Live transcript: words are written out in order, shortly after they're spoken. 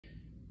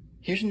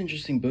Here's an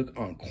interesting book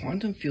on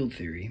quantum field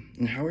theory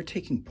and how we're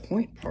taking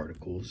point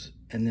particles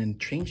and then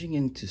changing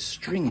into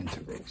string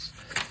integrals.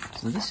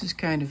 So this is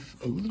kind of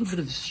a little bit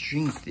of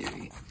string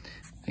theory.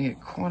 I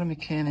get quantum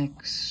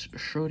mechanics,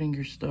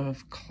 Schrodinger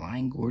stuff,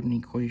 Klein-Gordon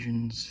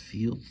equations,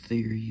 field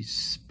theory,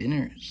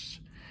 spinors,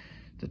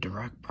 the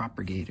Dirac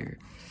propagator,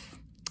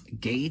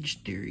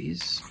 gauge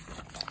theories.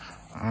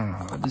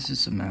 This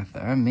is some math.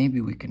 Maybe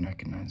we can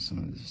recognize some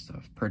of this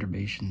stuff.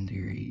 Perturbation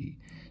theory,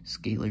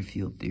 scalar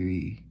field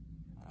theory.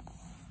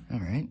 All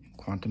right,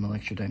 quantum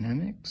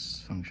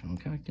electrodynamics, functional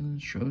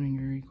calculus,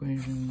 Schrodinger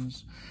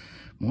equations,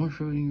 more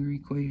Schrodinger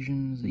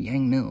equations, the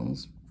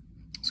Yang-Mills.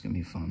 It's gonna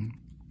be fun.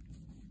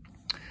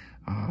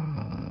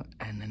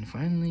 And then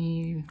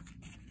finally,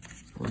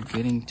 we're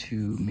getting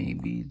to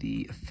maybe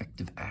the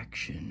effective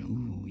action.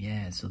 Ooh,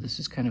 yeah, so this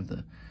is kind of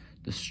the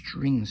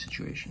string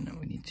situation that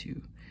we need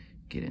to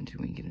get into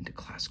when we get into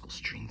classical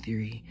string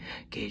theory,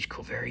 gauge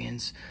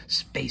covariance,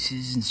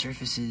 spaces and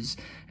surfaces,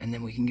 and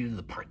then we can get to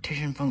the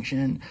partition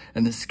function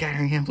and the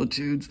scattering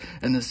amplitudes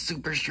and the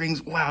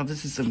superstrings. Wow,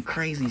 this is some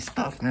crazy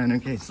stuff, man.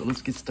 Okay, so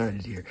let's get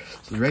started here.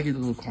 So the regular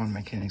little quantum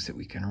mechanics that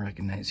we can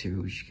recognize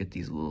here, we should get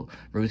these little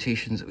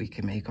rotations that we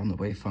can make on the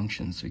wave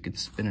function so we could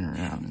spin it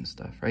around and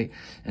stuff, right?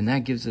 And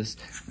that gives us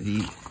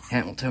the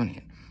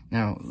Hamiltonian.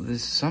 Now,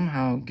 this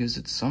somehow gives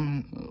it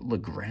some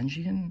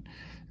Lagrangian,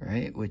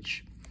 right,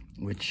 which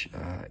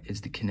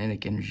is the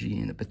kinetic energy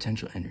and the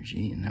potential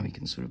energy, and now we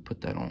can sort of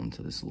put that all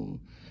into this little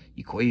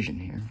equation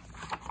here.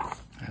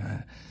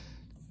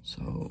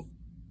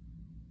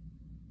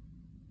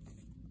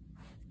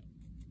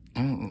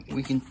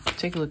 We can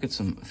take a look at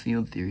some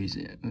field theories,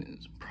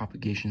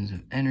 propagations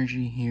of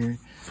energy here.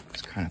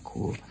 It's kind of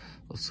cool.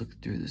 Let's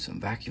look through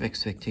some vacuum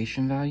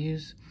expectation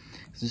values.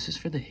 This is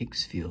for the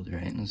Higgs field,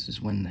 right? And this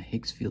is when the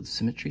Higgs field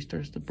symmetry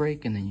starts to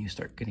break and then you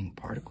start getting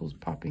particles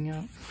popping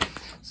out.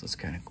 So it's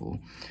kind of cool.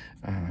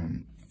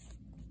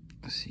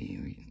 Let's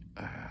see,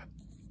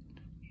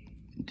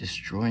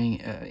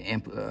 destroying,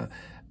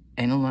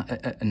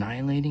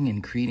 annihilating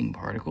and creating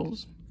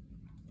particles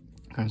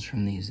comes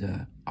from these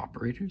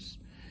operators.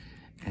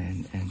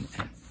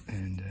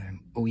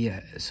 Oh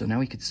yeah, so now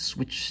we could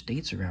switch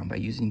states around by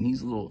using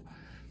these little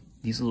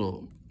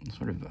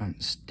sort of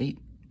state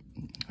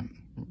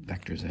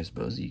vectors, I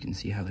suppose. You can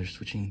see how they're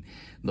switching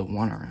the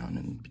one around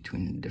in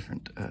between the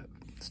different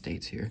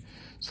states here.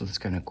 So that's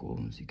kind of cool.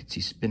 So you can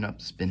see spin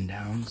up, spin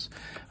downs,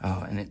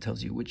 and it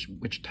tells you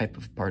which type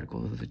of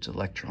particle, if it's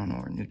electron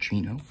or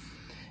neutrino.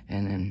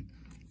 And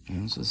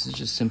then, so this is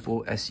just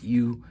simple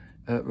SU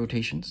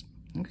rotations.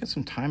 We've got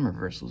some time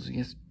reversals.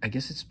 I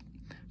guess it's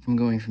from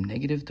going from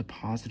negative to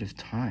positive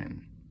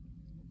time.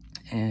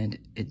 And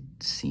it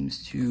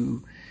seems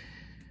to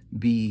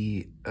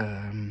be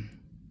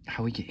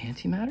how we get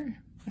antimatter,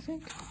 I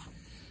think.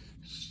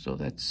 So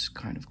that's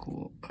kind of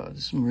cool.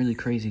 There's some really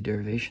crazy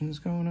derivations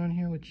going on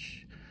here,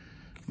 which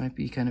might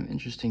be kind of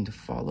interesting to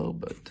follow,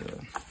 but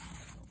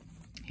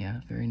yeah,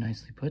 very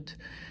nicely put.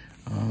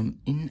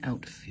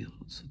 In-out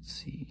fields, let's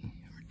see,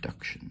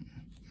 reduction,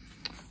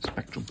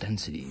 spectral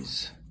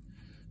densities.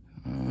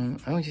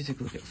 I want you to take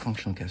a look at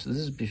functional calculus.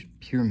 This is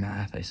pure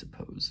math, I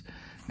suppose.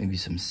 Maybe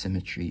some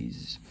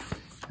symmetries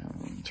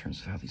in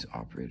terms of how these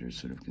operators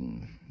sort of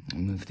can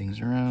move things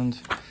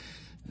around.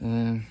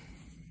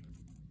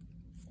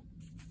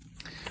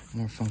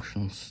 More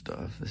functional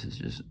stuff. This is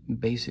just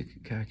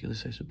basic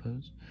calculus, I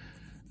suppose.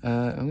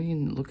 And we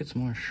can look at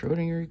some more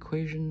Schrodinger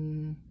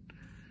equation.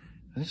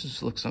 This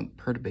just looks like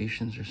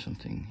perturbations or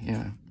something,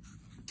 yeah.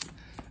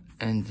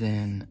 And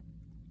then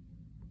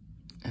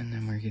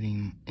we're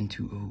getting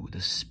into the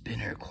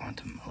spinor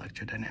quantum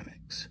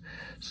electrodynamics.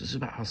 So this is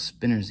about how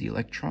spinors, the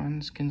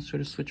electrons, can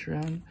sort of switch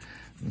around.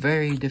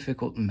 Very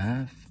difficult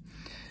math.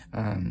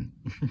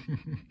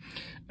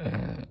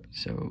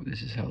 So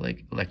this is how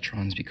like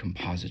electrons become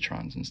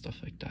positrons and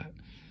stuff like that.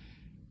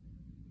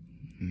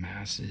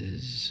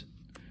 Masses,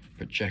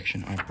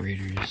 projection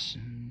operators.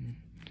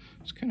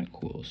 It's kind of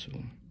cool. So,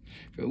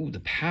 the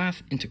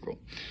path integral.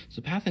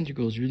 So the path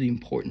integral is really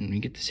important when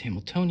you get this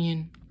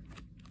Hamiltonian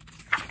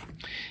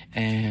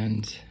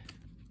and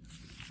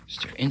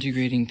start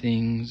integrating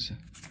things.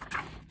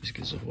 This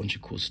gives a whole bunch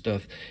of cool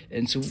stuff.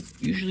 And so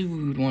usually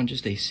we would want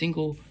just a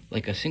single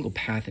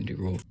path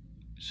integral.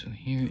 So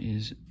here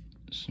is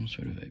some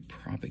sort of a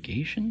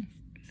propagation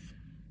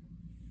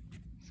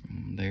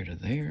from there to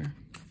there.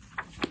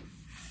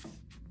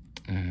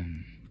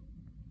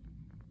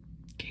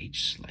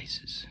 Gauge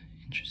slices,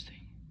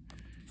 interesting.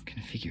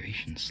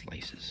 Configuration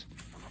slices.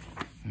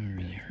 I've never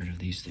really heard of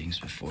these things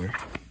before.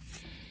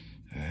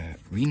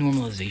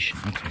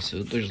 Renormalization. Okay,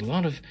 so there's a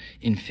lot of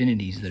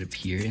infinities that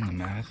appear in the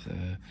math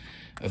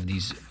of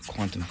these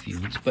quantum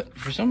fields, but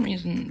for some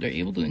reason they're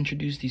able to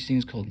introduce these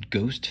things called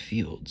ghost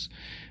fields,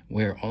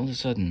 where all of a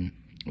sudden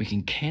we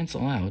can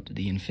cancel out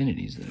the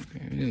infinities that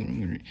appear.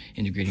 We're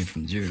integrating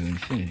from 0 to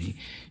infinity.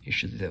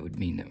 Usually that would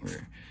mean that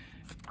we're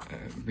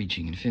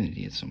reaching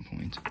infinity at some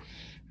point.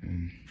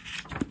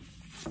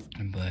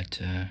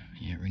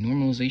 Yeah,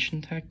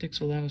 renormalization tactics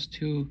allow us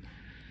to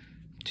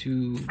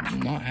to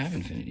not have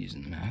infinities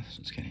in the math,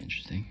 so it's kind of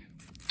interesting.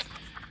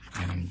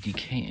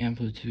 Decay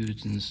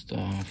amplitudes and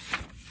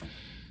stuff.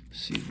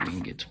 Let's see if we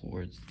can get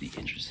towards the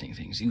interesting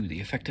things. Ooh, the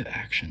effective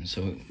action.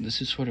 So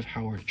this is sort of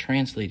how we're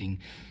translating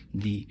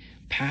the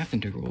path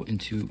integral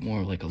into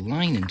more like a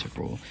line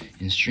integral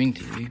in string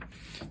theory.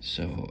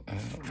 So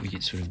we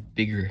get sort of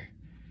bigger,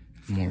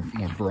 more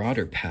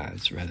broader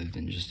paths rather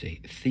than just a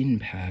thin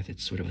path.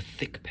 It's sort of a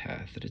thick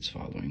path that it's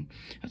following.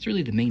 That's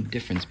really the main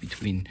difference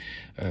between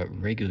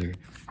regular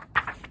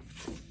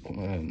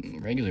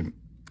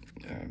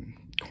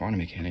quantum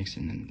mechanics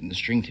and the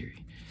string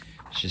theory.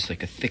 It's just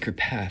like a thicker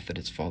path that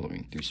it's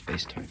following through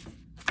space-time.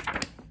 All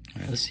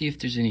right, let's see if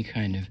there's any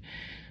kind of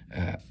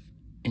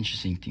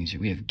interesting things here.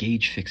 We have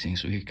gauge fixing,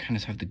 so we kind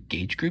of have the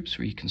gauge groups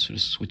where you can sort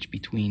of switch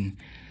between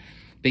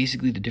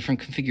basically the different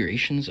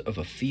configurations of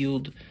a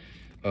field.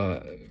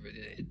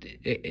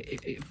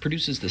 It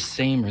produces the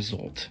same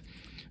result.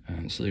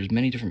 So there's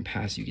many different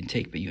paths you can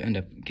take, but you end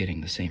up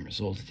getting the same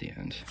result at the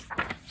end.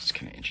 It's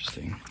kind of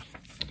interesting.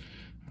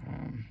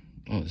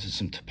 Oh, this is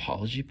some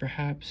topology,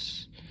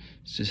 perhaps.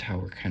 This is how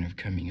we're kind of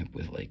coming up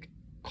with like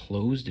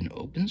closed and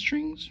open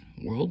strings,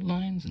 world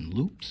lines and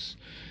loops.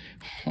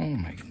 Oh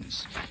my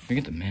goodness. We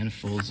get the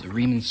manifolds, the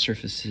Riemann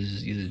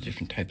surfaces. These are the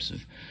different types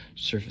of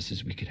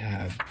surfaces we could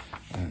have.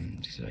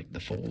 These are like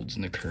the folds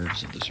and the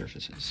curves of the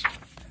surfaces.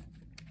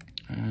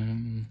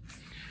 And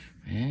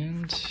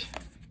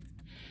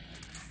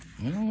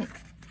well,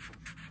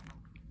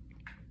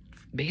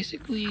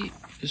 basically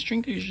the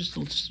string theory is just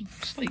a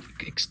slight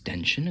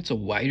extension. It's a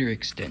wider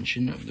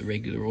extension of the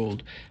regular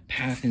old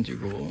path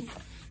integral,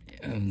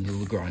 the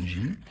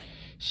Lagrangian.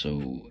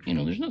 So, you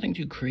know, there's nothing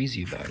too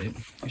crazy about it.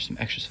 There's some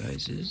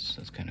exercises.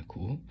 That's kind of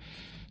cool.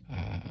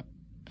 And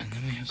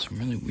then we have some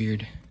really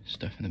weird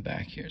stuff in the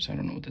back here. So I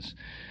don't know what this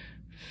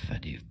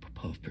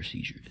Faddeev-Popov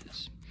procedure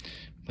is.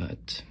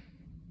 But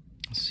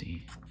let's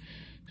see.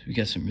 So we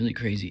got some really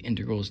crazy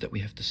integrals that we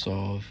have to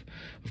solve.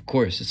 Of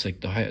course, it's like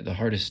the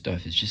hardest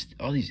stuff is just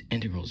all these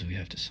integrals that we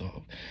have to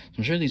solve. So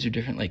I'm sure these are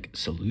different like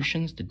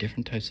solutions to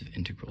different types of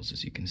integrals,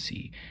 as you can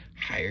see.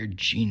 Higher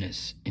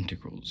genus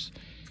integrals.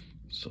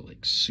 So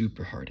like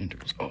super hard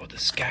integrals. Oh, the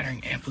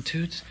scattering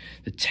amplitudes,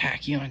 the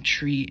tachyon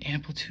tree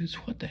amplitudes,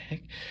 what the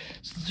heck?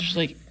 So there's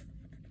like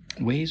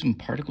ways when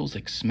particles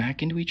like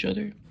smack into each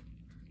other,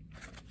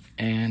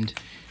 and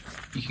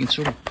you can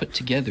sort of put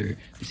together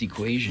this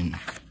equation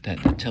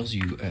that tells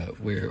you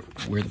where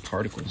the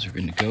particles are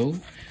going to go,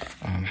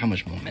 how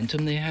much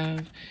momentum they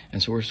have,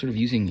 and so we're sort of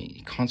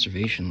using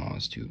conservation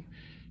laws to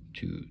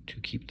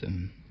keep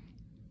them,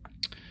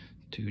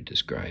 to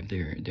describe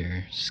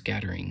their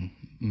scattering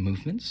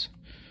movements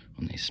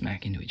when they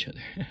smack into each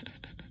other.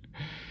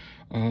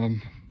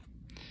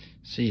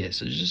 So yeah,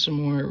 so there's just some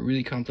more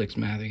really complex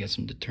math. We got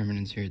some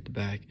determinants here at the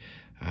back,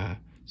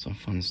 some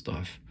fun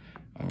stuff.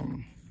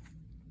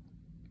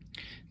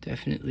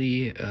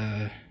 Definitely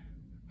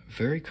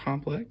very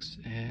complex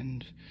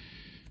and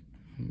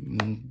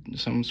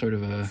some sort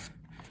of a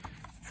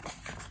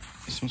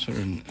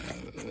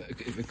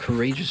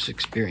courageous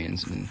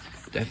experience, and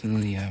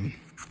definitely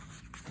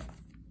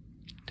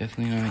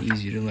not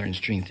easy to learn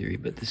string theory,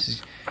 but this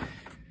is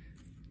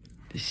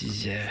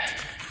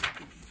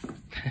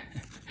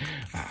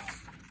wow,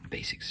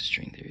 basics of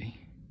string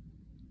theory.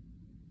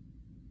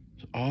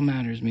 So all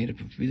matter is made up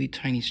of really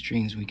tiny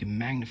strings. We can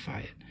magnify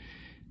it,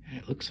 and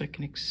it looks like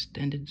an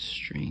extended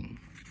string.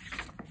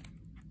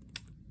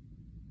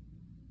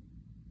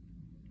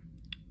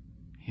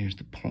 Here's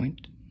the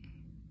point.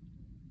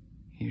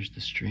 Here's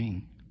the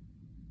string.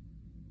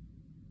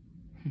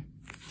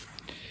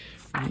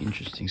 Really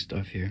interesting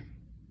stuff here.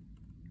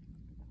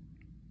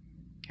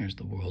 Here's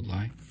the world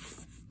line.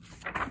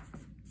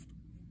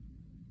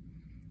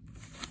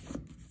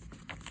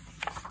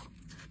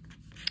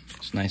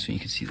 It's nice when you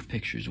can see the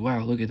pictures.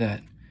 Wow, look at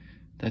that.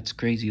 That's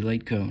crazy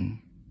light cone.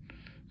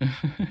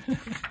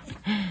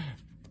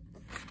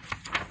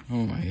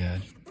 Oh my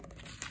god.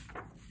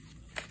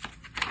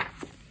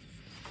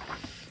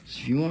 So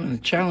if you want a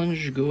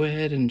challenge, go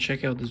ahead and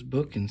check out this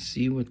book and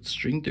see what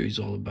string theory is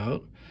all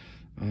about.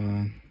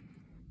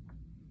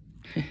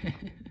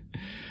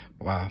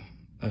 Wow,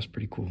 that's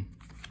pretty cool.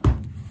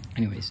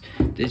 Anyways,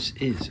 this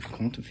is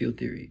quantum field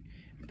theory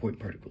and point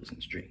particles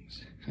and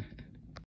strings.